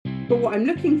But what I'm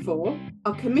looking for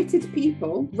are committed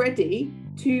people ready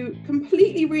to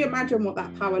completely reimagine what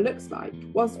that power looks like,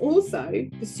 whilst also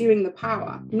pursuing the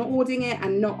power, not hoarding it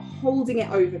and not holding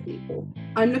it over people.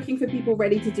 I'm looking for people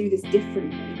ready to do this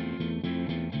differently.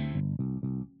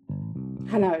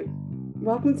 Hello,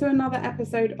 welcome to another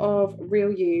episode of Real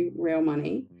You, Real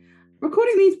Money.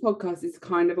 Recording these podcasts is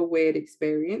kind of a weird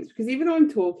experience because even though I'm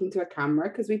talking to a camera,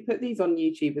 because we put these on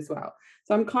YouTube as well,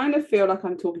 so I'm kind of feel like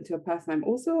I'm talking to a person. I'm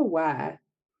also aware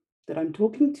that I'm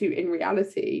talking to in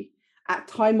reality at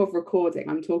time of recording.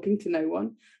 I'm talking to no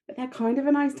one, but they're kind of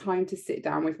a nice time to sit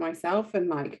down with myself and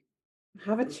like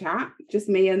have a chat, just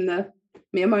me and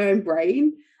my own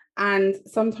brain. And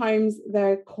sometimes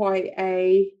they're quite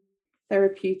a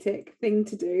therapeutic thing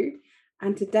to do.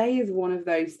 And today is one of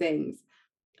those things.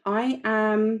 I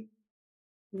am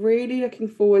really looking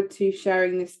forward to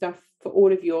sharing this stuff for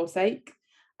all of your sake.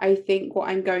 I think what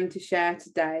I'm going to share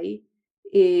today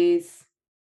is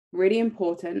really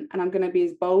important, and I'm going to be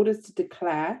as bold as to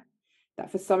declare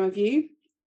that for some of you,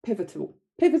 pivotal.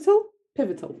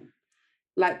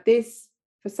 Like this,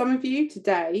 for some of you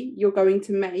today, you're going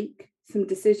to make some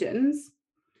decisions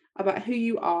about who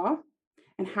you are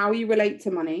and how you relate to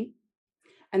money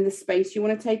and the space you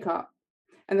want to take up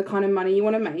and the kind of money you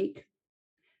want to make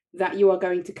that you are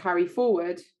going to carry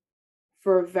forward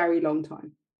for a very long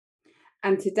time.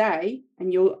 And today,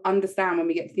 and you'll understand when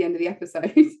we get to the end of the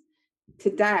episode,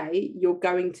 today you're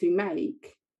going to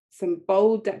make some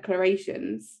bold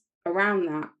declarations around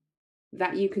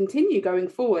that you continue going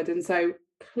forward. And so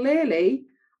clearly,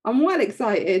 I'm well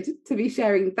excited to be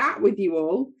sharing that with you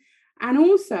all. And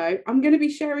also, I'm going to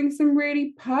be sharing some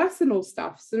really personal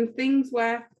stuff, some things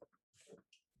where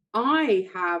I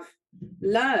have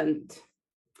learned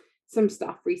some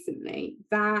stuff recently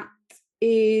that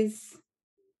is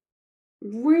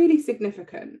really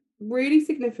significant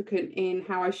in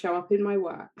how I show up in my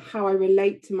work, how I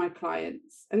relate to my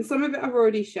clients. And some of it I've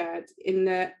already shared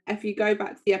if you go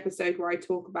back to the episode where I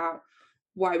talk about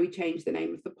why we changed the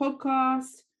name of the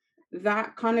podcast,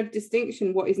 that kind of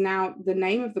distinction, what is now the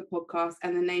name of the podcast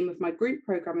and the name of my group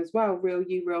program as well, Real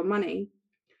You, Real Money.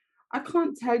 I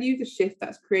can't tell you the shift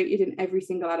that's created in every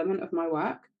single element of my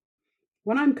work.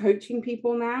 When I'm coaching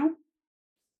people now,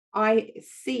 I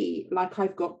see like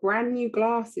I've got brand new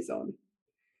glasses on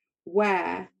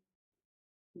where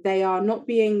they are not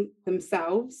being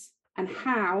themselves and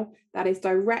how that is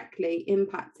directly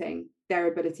impacting their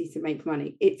ability to make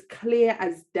money. It's clear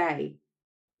as day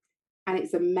and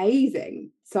it's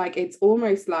amazing. It's like, it's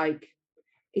almost like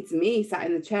it's me sat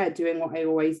in the chair doing what I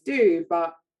always do,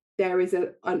 but there is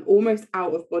an almost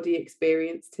out of body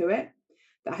experience to it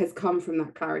that has come from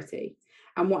that clarity.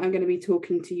 And what I'm going to be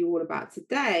talking to you all about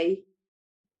today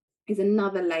is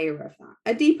another layer of that,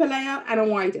 a deeper layer and a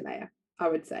wider layer, I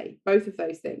would say, both of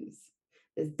those things.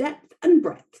 There's depth and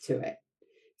breadth to it.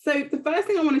 So the first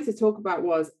thing I wanted to talk about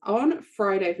was on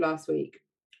Friday of last week,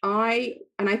 I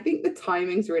think the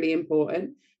timing's really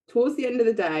important. Towards the end of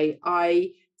the day,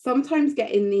 I sometimes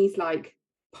get in these like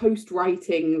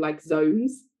post-writing like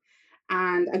zones,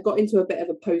 and I got into a bit of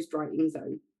a post-writing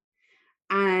zone.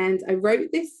 And I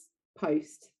wrote this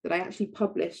post that I actually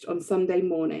published on Sunday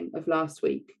morning of last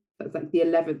week. That's like the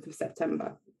 11th of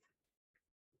September.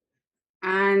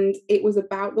 And it was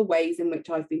about the ways in which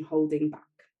I've been holding back.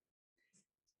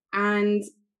 And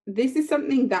this is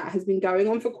something that has been going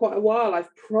on for quite a while. I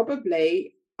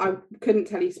couldn't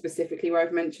tell you specifically where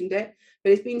I've mentioned it,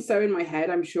 but it's been so in my head.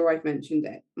 I'm sure I've mentioned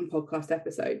it on podcast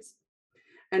episodes.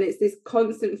 And it's this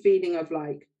constant feeling of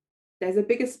like, there's a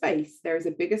bigger space. There is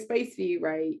a bigger space for you,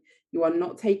 Ray. You are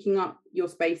not taking up your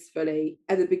space fully.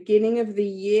 At the beginning of the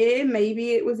year,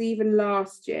 maybe it was even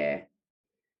last year,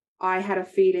 I had a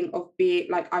feeling of being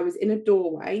like I was in a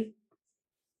doorway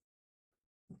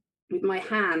with my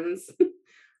hands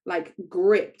like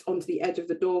gripped onto the edge of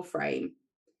the door frame,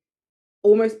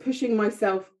 almost pushing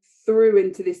myself through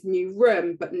into this new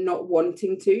room, but not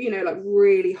wanting to, like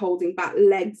really holding back,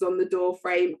 legs on the door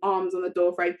frame, arms on the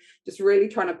door frame, just really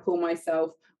trying to pull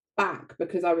myself back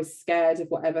because I was scared of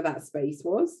whatever that space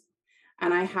was.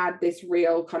 And I had this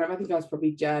real kind of, I think I was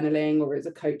probably journaling or it was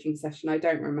a coaching session, I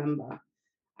don't remember.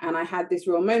 And I had this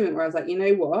real moment where I was like, you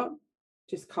know what,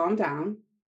 just calm down,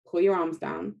 pull your arms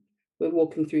down, we're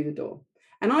walking through the door.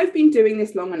 And I've been doing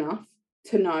this long enough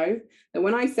to know that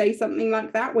when I say something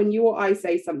like that, when you or I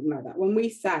say something like that, when we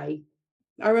say,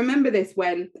 I remember this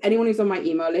when anyone who's on my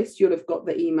email list, you'll have got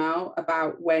the email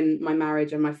about when my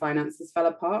marriage and my finances fell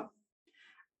apart.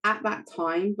 At that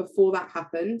time, before that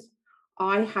happened,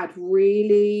 I had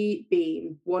really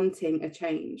been wanting a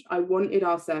change. I wanted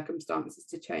our circumstances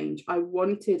to change. I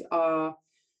wanted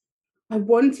I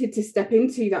wanted to step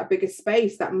into that bigger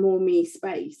space, that more me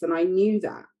space. And I knew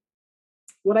that.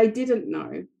 What I didn't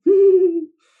know,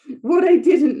 what I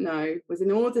didn't know was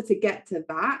in order to get to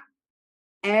that,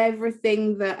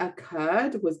 everything that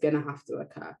occurred was going to have to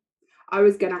occur. I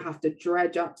was going to have to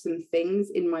dredge up some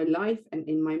things in my life and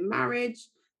in my marriage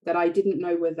that I didn't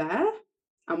know were there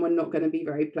and were not going to be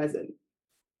very pleasant.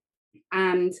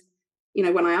 And,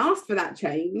 when I asked for that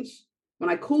change, when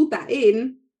I called that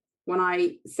in, when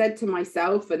I said to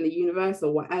myself and the universe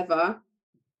or whatever,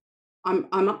 I'm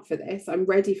up for this, I'm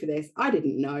ready for this, I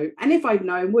didn't know. And if I'd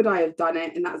known, would I have done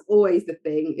it? And that's always the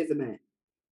thing, isn't it?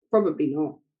 Probably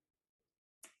not.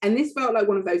 And this felt like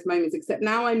one of those moments, except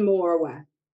now I'm more aware.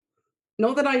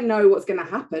 Not that I know what's going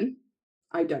to happen,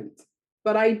 I don't.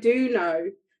 But I do know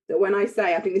that when I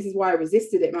say, I think this is why I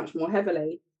resisted it much more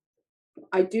heavily.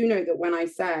 I do know that when I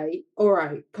say, all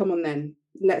right, come on then,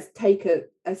 let's take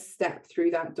a step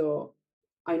through that door,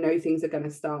 I know things are going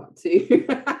to start to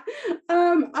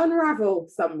unravel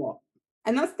somewhat.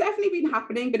 And that's definitely been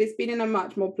happening, but it's been in a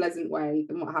much more pleasant way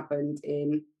than what happened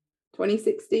in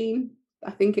 2016,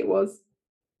 I think it was.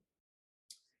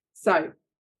 So,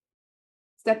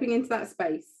 stepping into that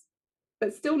space,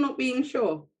 but still not being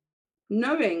sure,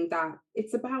 knowing that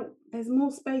it's about there's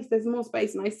more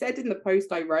space. And I said in the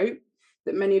post I wrote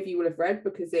that many of you will have read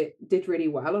because it did really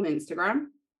well on Instagram,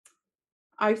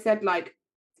 I said, like,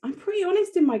 I'm pretty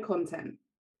honest in my content.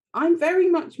 I'm very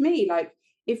much me. Like,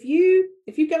 if you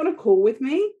get on a call with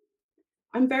me,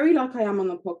 I'm very like I am on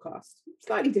the podcast.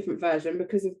 Slightly different version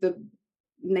because of the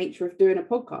nature of doing a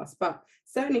podcast. But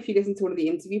certainly if you listen to one of the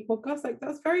interview podcasts, like,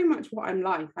 that's very much what I'm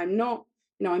like. I'm not,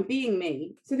 I'm being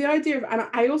me. So the idea of, and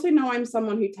I also know I'm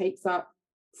someone who takes up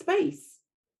space.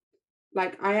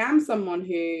 Like, I am someone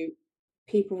who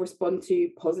people respond to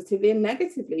positively and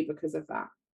negatively because of that.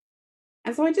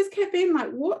 And so I just kept being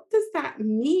like, what does that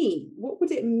mean? What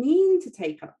would it mean to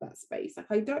take up that space?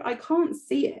 Like, I can't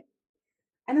see it.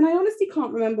 And then I honestly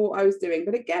can't remember what I was doing.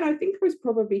 But again, I think I was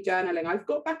probably journaling. I've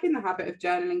got back in the habit of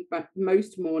journaling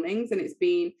most mornings, and it's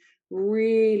been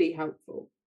really helpful.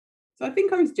 So I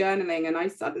think I was journaling, and I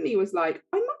suddenly was like,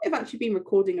 I might have actually been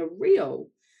recording a reel,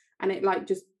 and it like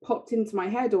just popped into my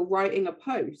head, or writing a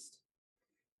post.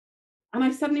 And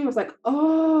I suddenly was like,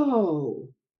 oh,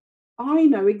 I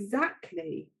know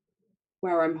exactly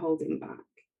where I'm holding back.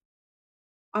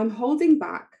 I'm holding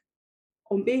back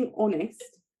on being honest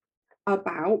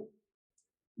about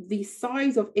the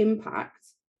size of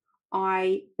impact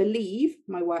I believe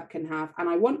my work can have and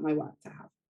I want my work to have.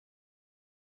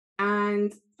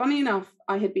 And funny enough,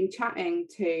 I had been chatting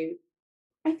to,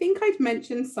 I think I'd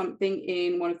mentioned something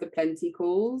in one of the Plenty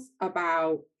calls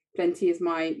about Plenty is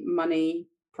my money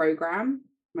program,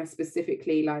 my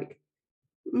specifically like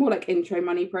more like intro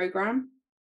money program.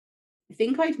 I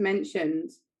think I'd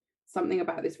mentioned something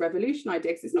about this revolution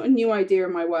idea, because it's not a new idea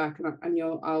in my work, and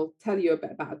I'll tell you a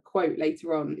bit about a quote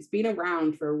later on. It's been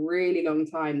around for a really long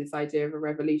time, this idea of a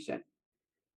revolution.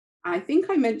 I think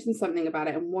I mentioned something about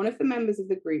it, and one of the members of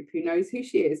the group, who knows who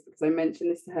she is because I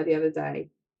mentioned this to her the other day,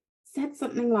 said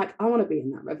something like, I want to be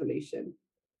in that revolution.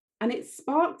 And it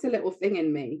sparked a little thing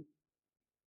in me.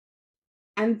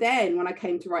 And then when I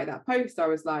came to write that post, I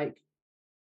was like,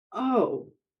 oh,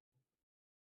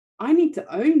 I need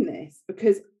to own this,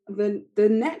 because the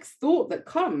next thought that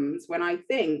comes when I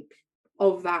think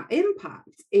of that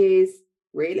impact is,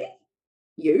 really?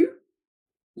 You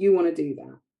want to do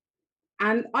that?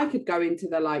 And I could go into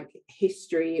the like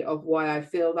history of why I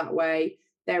feel that way.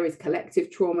 There is collective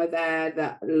trauma there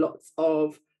that lots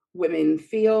of women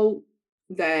feel.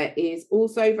 There is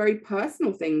also very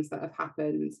personal things that have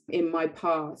happened in my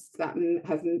past that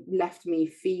have left me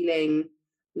feeling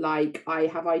like I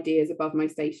have ideas above my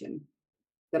station,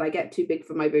 that I get too big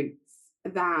for my boots,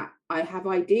 that I have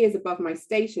ideas above my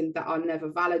station that are never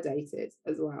validated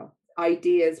as well.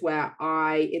 Ideas where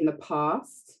I, in the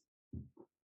past,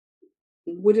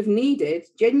 would have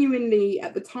genuinely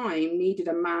at the time, needed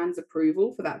a man's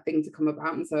approval for that thing to come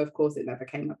about. And so, of course, it never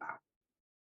came about.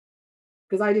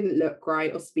 Because I didn't look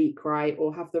right or speak right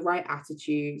or have the right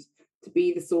attitude to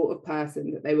be the sort of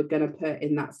person that they were going to put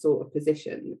in that sort of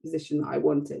position, the position that I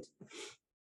wanted.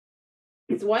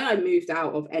 It's why I moved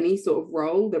out of any sort of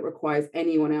role that requires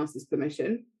anyone else's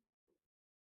permission.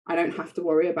 I don't have to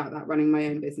worry about that running my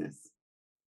own business.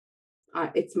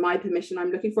 It's my permission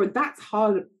I'm looking for. That's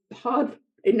hard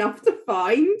enough to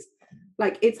find.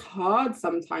 Like, it's hard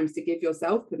sometimes to give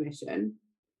yourself permission,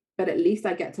 but at least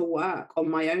I get to work on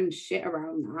my own shit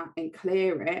around that and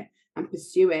clear it and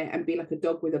pursue it and be like a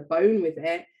dog with a bone with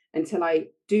it until I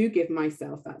do give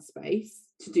myself that space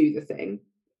to do the thing.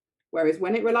 Whereas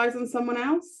when it relies on someone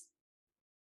else,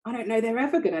 I don't know they're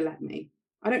ever going to let me.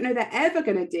 I don't know they're ever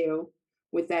going to deal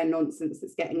with their nonsense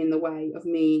that's getting in the way of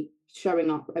me showing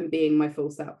up and being my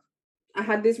full self. I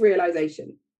had this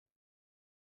realization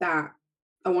that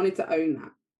I wanted to own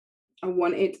that. I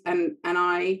wanted, and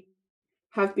I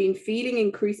have been feeling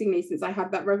increasingly since I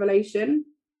had that revelation,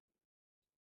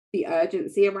 the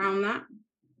urgency around that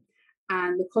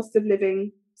and the cost of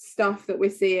living stuff that we're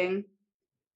seeing,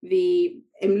 the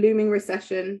looming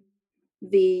recession,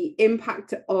 the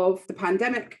impact of the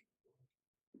pandemic,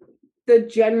 the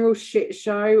general shit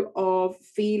show of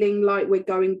feeling like we're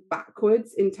going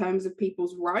backwards in terms of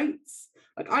people's rights.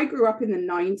 Like, I grew up in the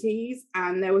 90s,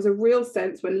 and there was a real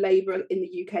sense when Labour in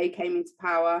the UK came into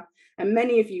power, and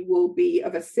many of you will be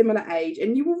of a similar age,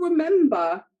 and you will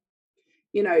remember,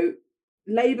 you know,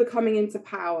 Labour coming into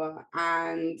power,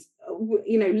 and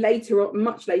later,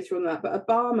 much later on that, but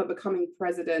Obama becoming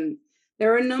president.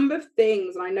 There are a number of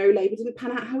things, and I know Labour didn't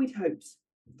pan out how we'd hoped.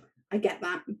 I get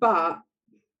that, but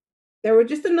there were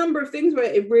just a number of things where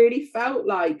it really felt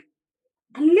like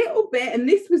a little bit, and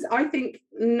this was, I think,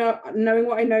 knowing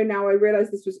what I know now, I realize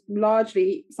this was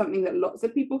largely something that lots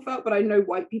of people felt, but I know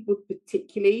white people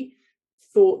particularly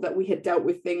thought that we had dealt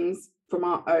with things from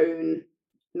our own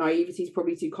naivety, is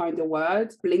probably too kind a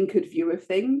word, blinkered view of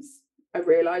things. I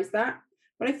realized that.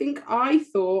 But I think I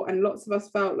thought, and lots of us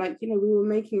felt like, we were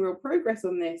making real progress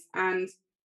on this. And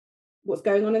what's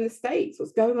going on in the States,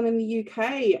 what's going on in the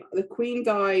UK. The Queen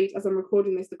died, as I'm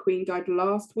recording this, the Queen died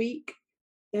last week.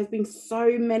 There's been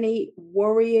so many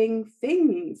worrying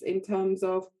things in terms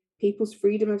of people's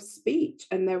freedom of speech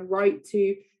and their right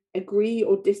to agree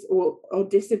or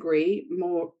disagree,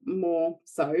 more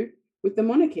so, with the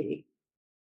monarchy.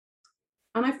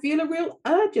 And I feel a real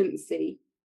urgency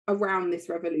around this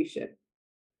revolution.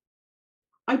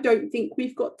 I don't think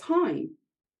we've got time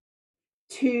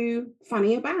to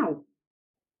funny about.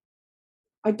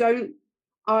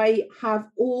 I have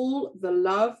all the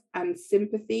love and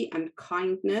sympathy and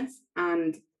kindness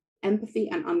and empathy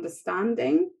and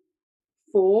understanding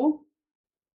for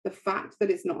the fact that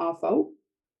it's not our fault.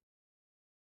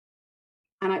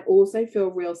 And I also feel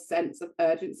a real sense of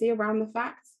urgency around the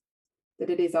fact that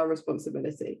it is our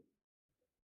responsibility.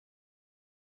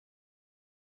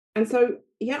 And so,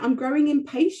 yeah, I'm growing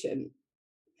impatient,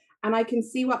 and I can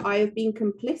see where I have been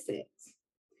complicit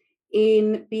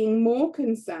in being more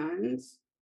concerned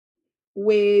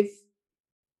with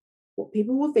what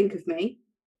people will think of me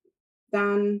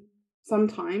than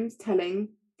sometimes telling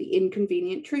the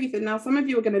inconvenient truth. And now some of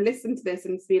you are going to listen to this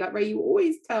and be like, Ray, you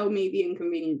always tell me the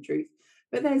inconvenient truth,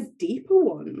 but there's deeper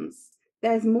ones.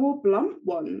 There's more blunt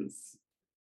ones.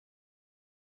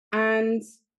 And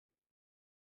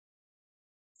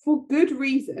for good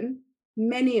reason,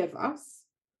 many of us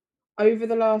over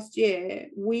the last year,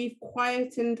 we've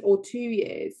quietened, or 2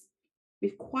 years,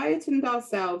 we've quietened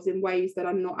ourselves in ways that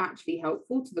are not actually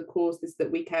helpful to the causes that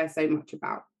we care so much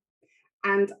about.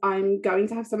 And I'm going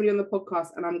to have somebody on the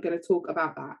podcast, and I'm going to talk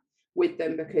about that with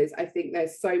them, because I think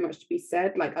there's so much to be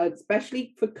said, like,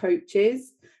 especially for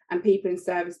coaches and people in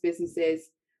service businesses.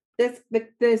 There's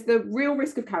the real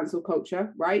risk of cancel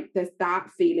culture, right? There's that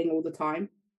feeling all the time.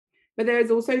 But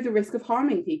there's also the risk of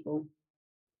harming people.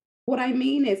 What I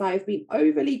mean is, I've been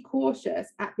overly cautious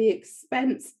at the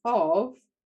expense of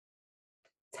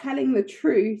telling the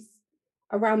truth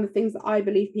around the things that I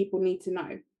believe people need to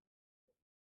know.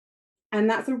 And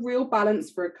that's a real balance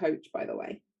for a coach, by the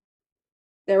way.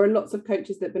 There are lots of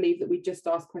coaches that believe that we just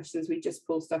ask questions, we just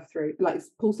pull stuff through, like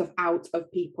pull stuff out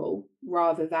of people,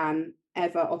 rather than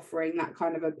ever offering that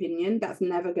kind of opinion. That's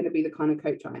never going to be the kind of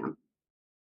coach I am.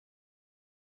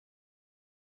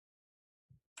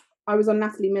 I was on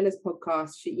Natalie Miller's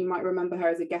podcast. You might remember her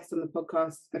as a guest on the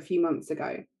podcast a few months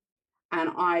ago.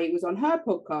 And I was on her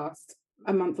podcast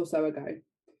a month or so ago.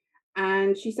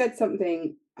 And she said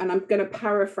something, and I'm going to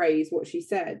paraphrase what she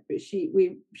said, but she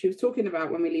was talking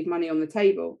about when we leave money on the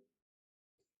table.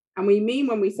 And we mean,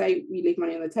 when we say we leave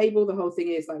money on the table, the whole thing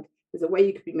is like, there's a way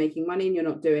you could be making money and you're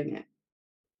not doing it.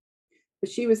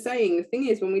 But she was saying, the thing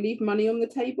is, when we leave money on the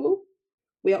table,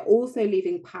 we are also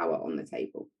leaving power on the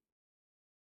table.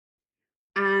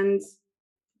 And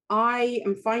I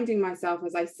am finding myself,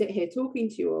 as I sit here talking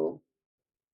to you all,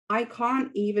 I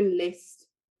can't even list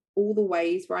all the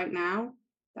ways right now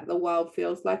that the world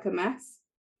feels like a mess.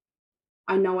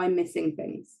 I know I'm missing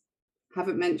things. I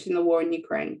haven't mentioned the war in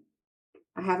Ukraine.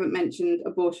 I haven't mentioned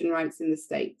abortion rights in the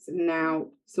States. And now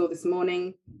saw this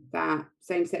morning that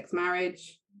same-sex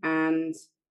marriage and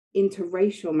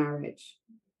interracial marriage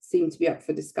seem to be up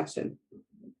for discussion.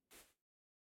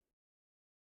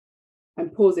 I'm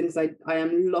pausing because I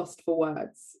am lost for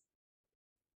words.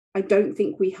 I don't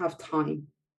think we have time.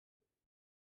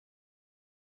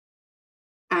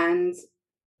 And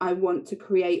I want to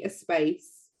create a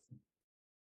space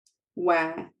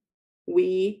where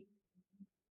we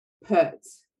put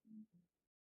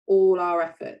all our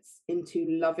efforts into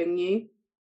loving you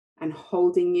and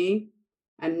holding you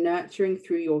and nurturing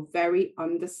through your very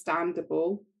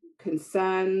understandable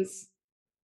concerns,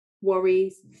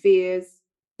 worries, fears,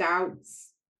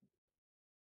 doubts,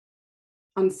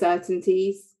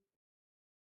 uncertainties,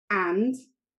 and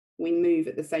we move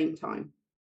at the same time.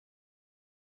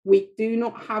 We do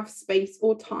not have space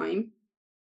or time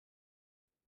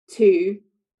to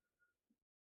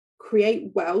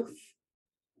create wealth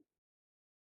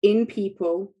in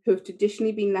people who have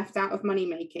traditionally been left out of money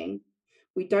making.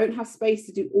 We don't have space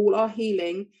to do all our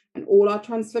healing and all our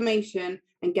transformation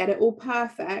and get it all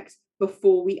perfect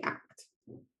before we act.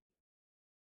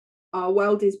 Our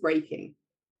world is breaking.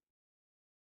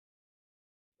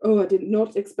 Oh, I did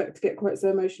not expect to get quite so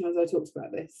emotional as I talked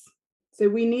about this. So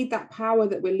we need that power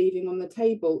that we're leaving on the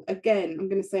table. Again, I'm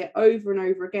going to say it over and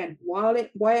over again, why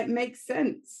it makes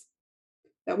sense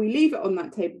that we leave it on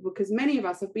that table, because many of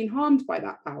us have been harmed by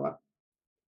that power.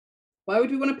 Why would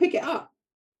we want to pick it up?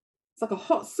 It's like a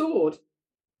hot sword.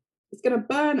 It's going to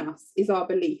burn us, is our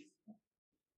belief.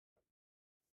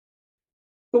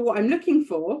 But what I'm looking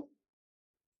for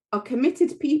are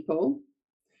committed people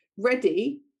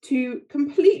ready to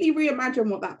completely reimagine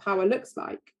what that power looks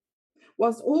like,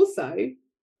 whilst also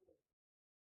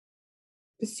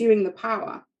pursuing the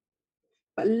power,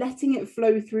 but letting it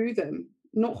flow through them,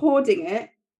 not hoarding it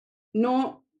and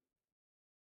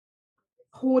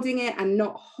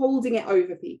not holding it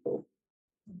over people.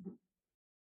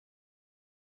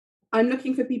 I'm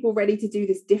looking for people ready to do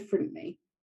this differently.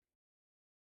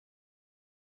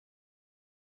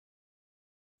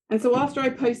 And so after I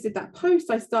posted that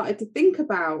post, I started to think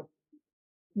about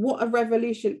what a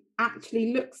revolution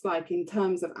actually looks like in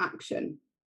terms of action.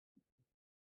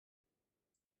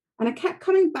 And I kept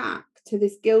coming back to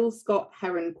this Gil Scott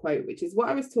Heron quote, which is what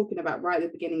I was talking about right at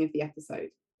the beginning of the episode.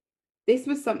 This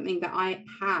was something that I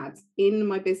had in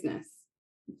my business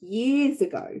years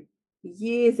ago.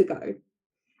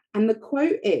 And the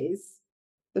quote is,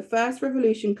 the first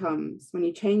revolution comes when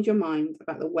you change your mind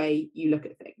about the way you look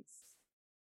at things.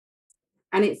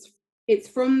 And it's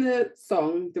from the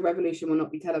song, The Revolution Will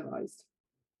Not Be Televised.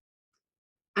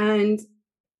 And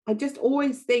I just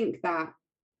always think that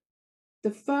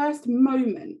the first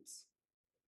moment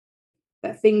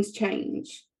that things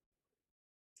change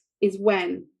is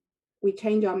when we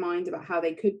change our mind about how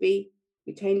they could be.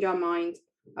 We change our mind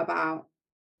about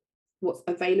what's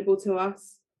available to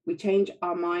us. We change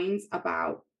our minds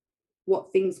about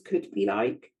what things could be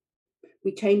like.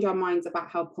 We change our minds about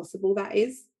how possible that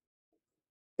is.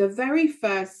 The very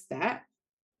first step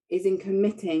is in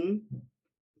committing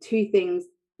to things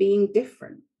being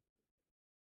different.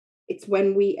 It's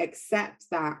when we accept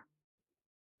that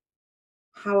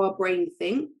how our brain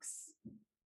thinks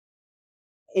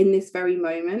in this very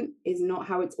moment is not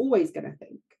how it's always going to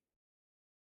think.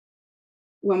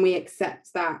 When we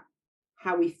accept that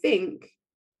how we think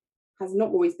has not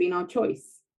always been our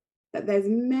choice, that there's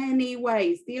many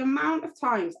ways. The amount of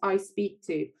times I speak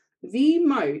to the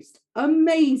most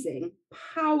amazing,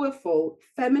 powerful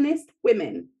feminist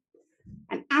women,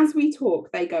 and as we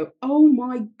talk, they go, oh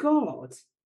my God,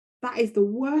 that is the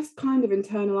worst kind of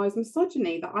internalized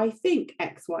misogyny that I think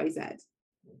XYZ.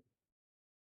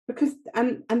 Because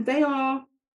and they are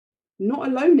not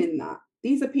alone in that.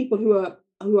 These are people who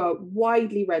are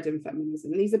widely read in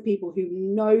feminism. These are people who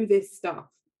know this stuff.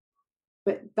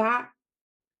 But that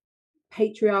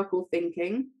patriarchal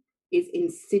thinking is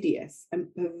insidious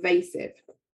and pervasive.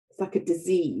 It's like a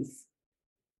disease.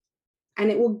 And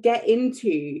it will get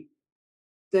into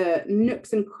the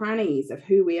nooks and crannies of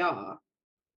who we are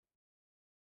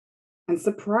and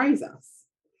surprise us.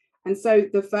 And so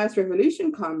the first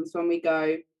revolution comes when we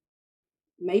go,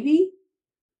 maybe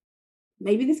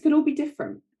this could all be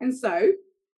different. And so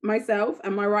myself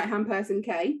and my right-hand person,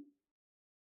 Kay,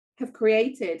 have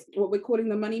created what we're calling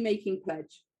the Money Making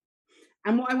Pledge.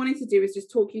 And what I wanted to do is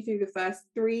just talk you through the first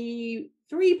three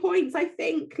points, I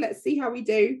think. Let's see how we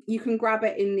do. You can grab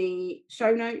it in the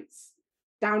show notes,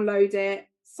 download it,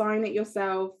 sign it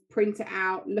yourself, print it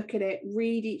out, look at it,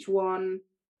 read each one,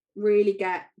 really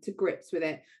get to grips with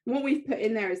it. And what we've put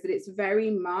in there is that it's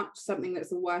very much something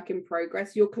that's a work in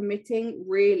progress. You're committing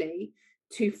really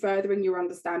to furthering your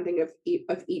understanding of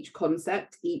each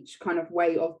concept, each kind of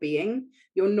way of being.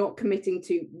 You're not committing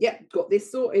to, got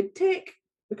this sorted, tick,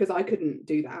 because I couldn't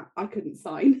do that. I couldn't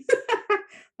sign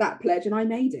that pledge, and I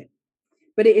made it.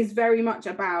 But it is very much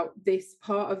about this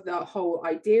part of the whole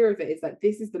idea of it is that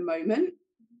this is the moment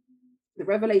The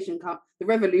revolution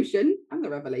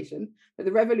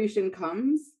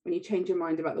comes when you change your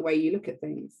mind about the way you look at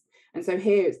things. And so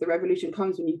here it's the revolution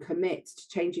comes when you commit to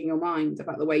changing your mind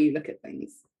about the way you look at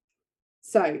things.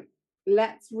 So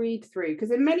let's read through,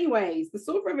 because in many ways, the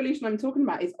sort of revolution I'm talking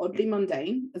about is oddly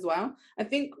mundane as well. I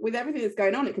think with everything that's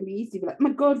going on, it can be easy to be like, oh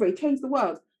my God, Ray, change the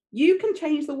world. You can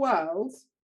change the world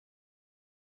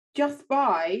just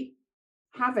by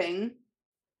having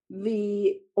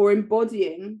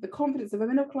embodying the confidence of a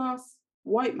middle-class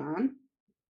white man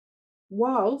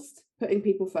whilst putting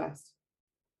people first.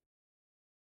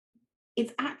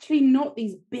 It's actually not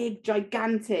these big,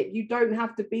 gigantic, you don't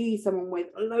have to be someone with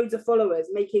loads of followers,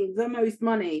 making the most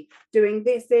money, doing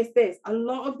this. A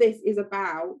lot of this is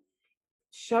about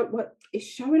showing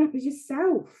up as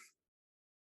yourself.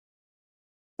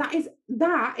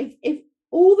 If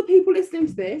all the people listening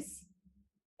to this,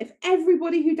 if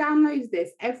everybody who downloads this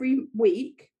every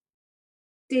week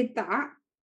did that,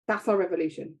 that's our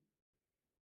revolution.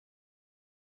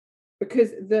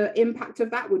 Because the impact of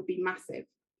that would be massive.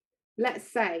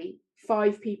 Let's say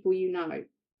 5 people you know,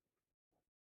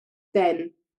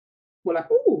 then we're like,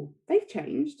 oh, they've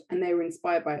changed and they were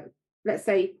inspired by it. Let's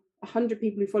say 100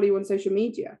 people who follow you on social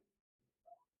media,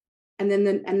 and then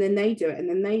they do it, and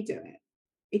then they do it.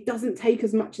 It doesn't take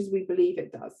as much as we believe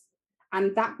it does.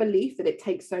 And that belief that it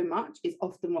takes so much is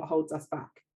often what holds us back.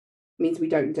 It means we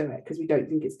don't do it because we don't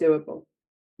think it's doable.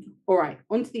 All right,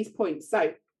 on to these points.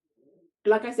 So,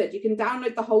 like I said, you can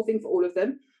download the whole thing for all of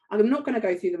them. I'm not going to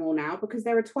go through them all now because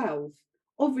there are 12.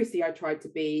 Obviously, I tried to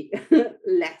be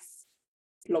less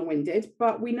long-winded,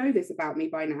 but we know this about me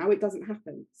by now. It doesn't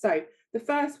happen. So the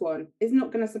first one is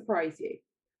not going to surprise you.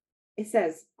 It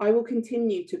says, I will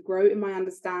continue to grow in my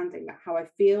understanding that how I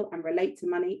feel and relate to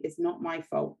money is not my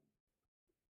fault.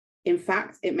 In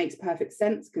fact, it makes perfect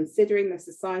sense considering the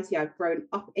society I've grown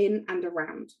up in and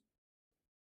around.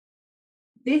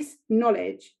 This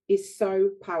knowledge is so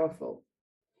powerful.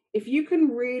 If you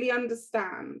can really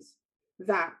understand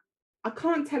that, I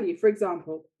can't tell you, for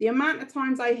example, the amount of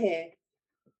times I hear,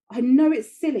 I know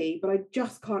it's silly, but I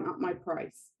just can't up my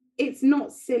price. It's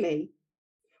not silly.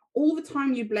 All the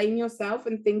time you blame yourself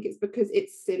and think it's because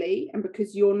it's silly and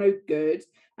because you're no good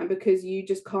and because you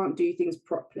just can't do things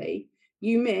properly.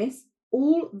 You miss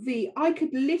I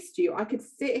could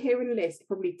sit here and list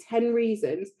probably 10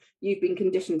 reasons you've been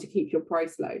conditioned to keep your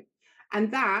price low.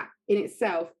 And that in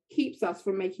itself keeps us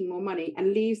from making more money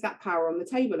and leaves that power on the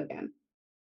table again.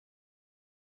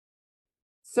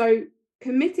 So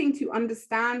committing to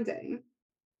understanding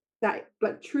that,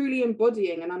 like truly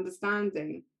embodying and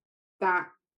understanding that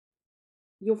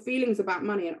your feelings about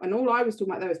money, and all I was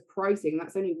talking about there was pricing,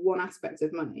 that's only one aspect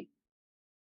of money.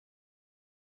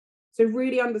 So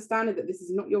really understanding that this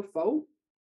is not your fault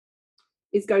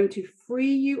is going to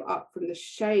free you up from the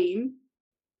shame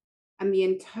and the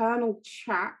internal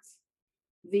chat,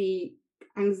 the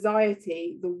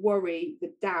anxiety, the worry,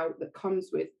 the doubt that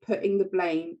comes with putting the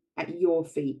blame at your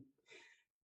feet.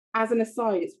 As an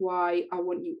aside, it's why I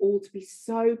want you all to be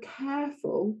so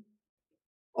careful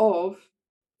of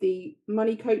the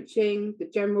money coaching, the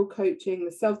general coaching,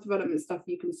 the self-development stuff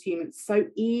you consume. It's so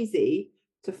easy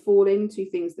to fall into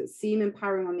things that seem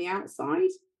empowering on the outside,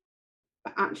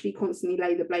 but actually constantly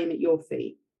lay the blame at your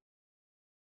feet.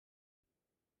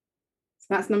 So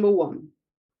that's number 1.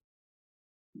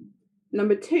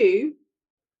 Number 2,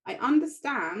 I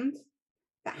understand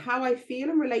that how I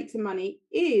feel and relate to money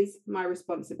is my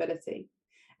responsibility,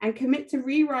 and commit to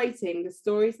rewriting the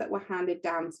stories that were handed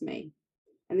down to me.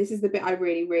 And this is the bit I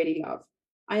really, really love.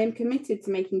 I am committed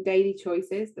to making daily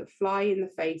choices that fly in the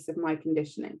face of my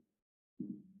conditioning.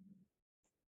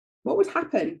 What would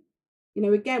happen?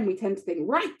 Again, we tend to think,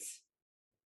 right,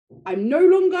 I'm no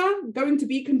longer going to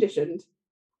be conditioned.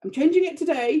 I'm changing it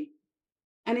today.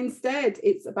 And instead,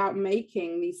 it's about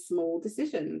making these small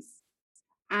decisions.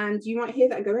 And you might hear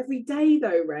that and go, every day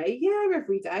though, Ray? Yeah,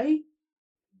 every day.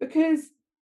 Because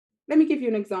let me give you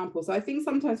an example. So I think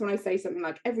sometimes when I say something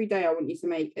like every day I want you to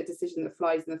make a decision that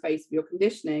flies in the face of your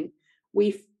conditioning,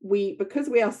 we because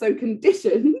we are so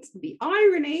conditioned, the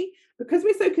irony, because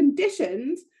we're so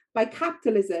conditioned by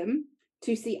capitalism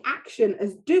to see action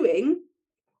as doing,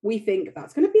 we think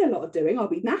that's going to be a lot of doing. I'll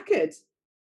be knackered.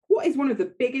 What is one of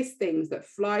the biggest things that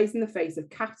flies in the face of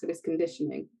capitalist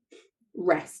conditioning?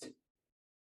 Rest.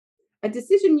 A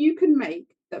decision you can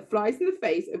make that flies in the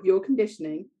face of your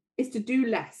conditioning is to do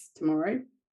less tomorrow.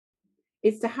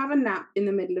 It's to have a nap in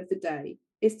the middle of the day.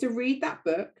 It's to read that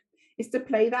book. It's to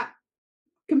play that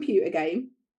computer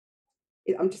game.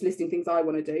 I'm just listing things I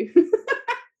want to do.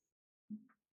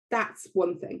 That's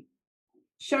one thing.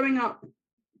 Showing up,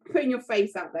 putting your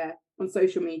face out there on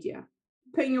social media.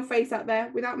 putting your face out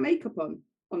there without makeup on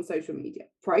social media,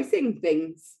 pricing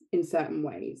things in certain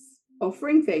ways,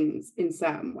 offering things in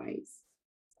certain ways.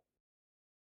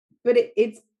 But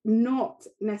it's not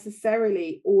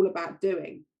necessarily all about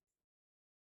doing.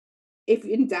 If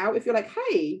in doubt, if you're like,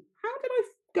 hey, how did I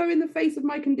go in the face of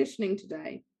my conditioning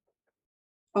today?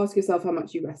 Ask yourself how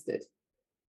much you rested.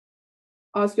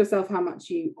 Ask yourself how much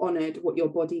you honored what your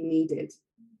body needed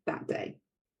that day.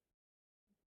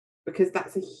 Because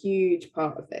that's a huge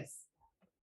part of this.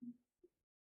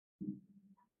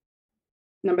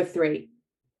 Number 3,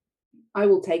 I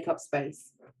will take up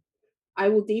space. I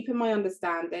will deepen my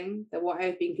understanding that what I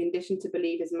have been conditioned to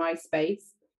believe is my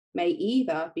space may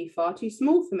either be far too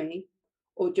small for me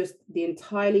or just the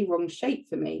entirely wrong shape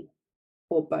for me,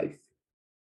 or both.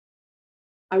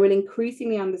 I will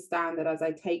increasingly understand that as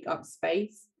I take up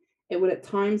space, it will at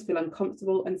times feel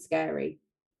uncomfortable and scary.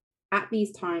 At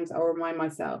these times, I'll remind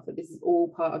myself that this is all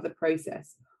part of the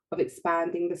process of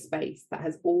expanding the space that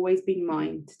has always been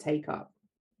mine to take up.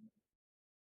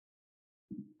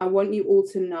 I want you all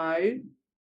to know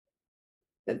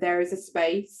that there is a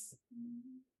space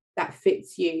that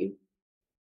fits you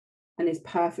and is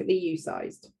perfectly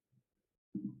you-sized.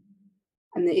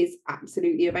 And that is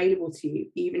absolutely available to you,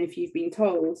 even if you've been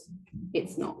told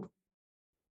it's not.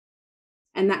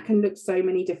 And that can look so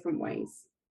many different ways.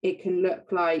 It can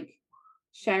look like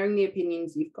sharing the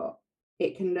opinions you've got.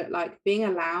 It can look like being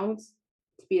allowed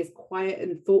to be as quiet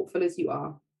and thoughtful as you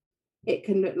are. It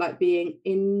can look like being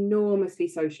enormously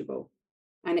sociable.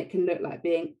 And it can look like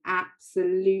being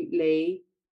absolutely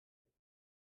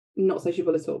not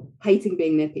sociable at all, hating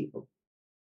being near people.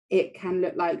 It can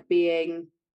look like being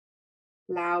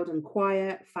loud and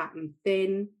quiet, fat and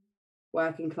thin,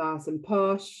 working class and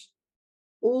posh,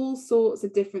 all sorts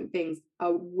of different things.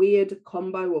 A weird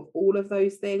combo of all of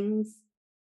those things.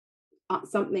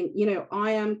 Something,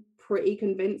 I am pretty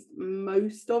convinced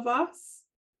most of us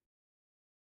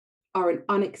are an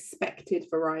unexpected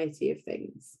variety of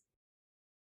things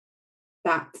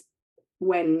that,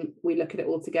 when we look at it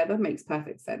all together, makes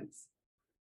perfect sense,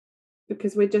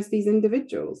 because we're just these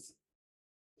individuals.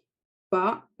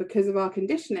 But because of our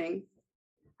conditioning,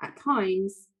 at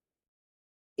times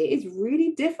it is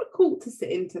really difficult to sit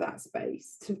into that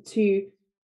space, to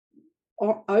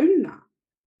own that.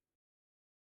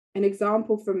 An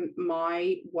example from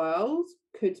my world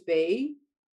could be,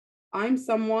 I'm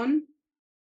someone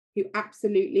who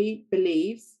absolutely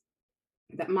believes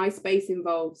that my space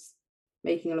involves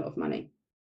making a lot of money.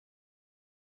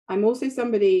 I'm also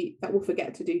somebody that will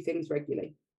forget to do things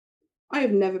regularly. I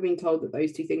have never been told that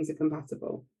those two things are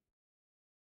compatible.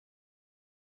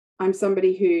 I'm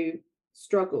somebody who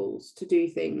struggles to do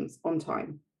things on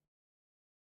time.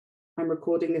 I'm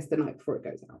recording this the night before it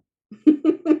goes out.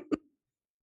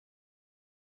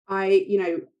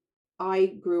 I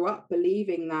grew up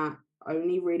believing that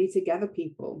only really together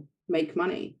people make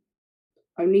money.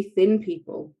 Only thin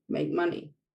people make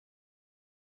money.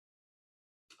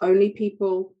 Only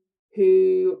people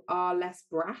who are less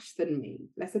brash than me,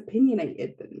 less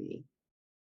opinionated than me,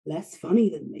 less funny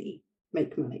than me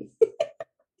make money.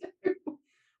 I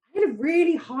had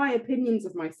really high opinions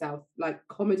of myself, like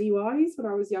comedy-wise,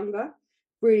 when I was younger.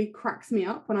 Really cracks me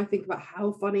up when I think about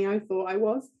how funny I thought I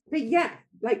was. But yeah,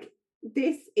 like,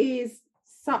 this is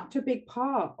such a big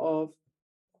part of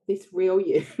this real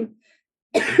you.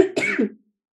 This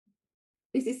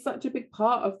is such a big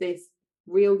part of this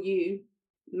real you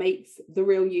makes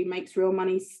real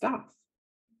money stuff,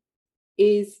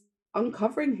 is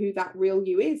uncovering who that real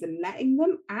you is and letting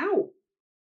them out,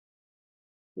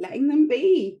 letting them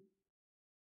be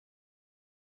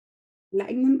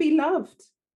loved,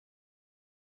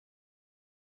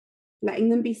 letting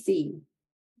them be seen.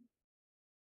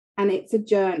 And it's a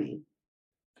journey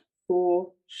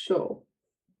for sure.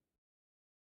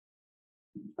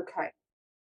 Okay.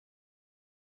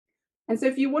 And so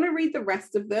if you want to read the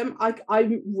rest of them,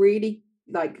 I'm really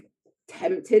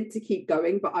tempted to keep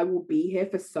going, but I will be here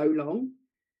for so long.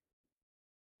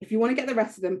 If you want to get the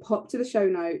rest of them, pop to the show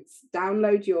notes,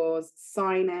 download yours,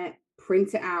 sign it,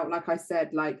 print it out. Like I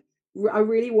said, I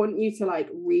really want you to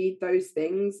read those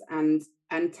things and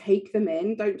take them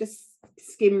in. Don't just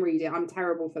skim read it. I'm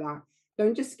terrible for that.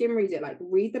 Don't just skim read it.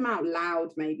 Read them out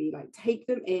loud, maybe. Take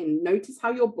them in. Notice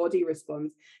how your body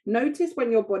responds. Notice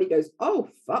when your body goes, oh,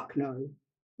 fuck no.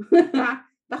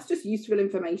 That's just useful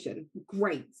information.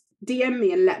 Great. DM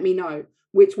me and let me know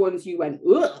which ones you went,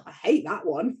 ugh, I hate that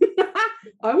one.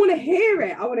 I want to hear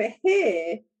it. I want to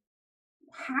hear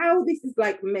how this is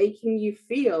making you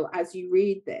feel as you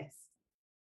read this.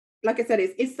 Like I said,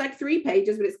 it's 3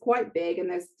 pages, but it's quite big, and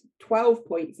there's 12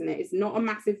 points in it. It's not a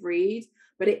massive read,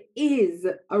 but it is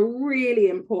a really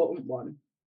important one.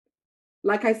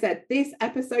 Like I said, this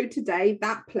episode today,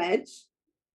 that pledge,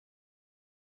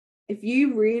 if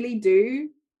you really do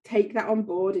take that on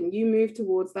board and you move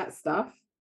towards that stuff,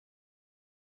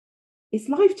 it's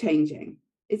life changing.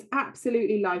 It's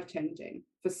absolutely life changing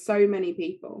for so many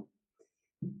people.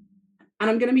 And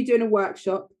I'm going to be doing a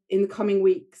workshop in the coming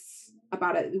weeks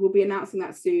about it. We'll be announcing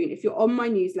that soon. If you're on my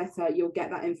newsletter, you'll get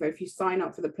that info. If you sign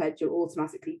up for the pledge, you'll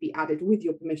automatically be added, with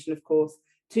your permission, of course,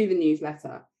 to the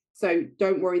newsletter. So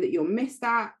don't worry that you'll miss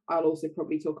that. I'll also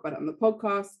probably talk about it on the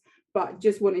podcast, but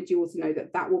just wanted you all to know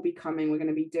that that will be coming. We're going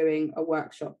to be doing a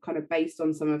workshop kind of based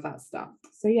on some of that stuff.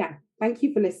 So yeah, thank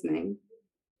you for listening.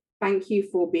 Thank you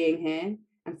for being here.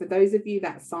 And for those of you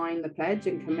that sign the pledge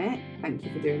and commit, thank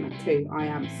you for doing that too. I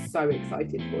am so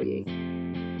excited for you.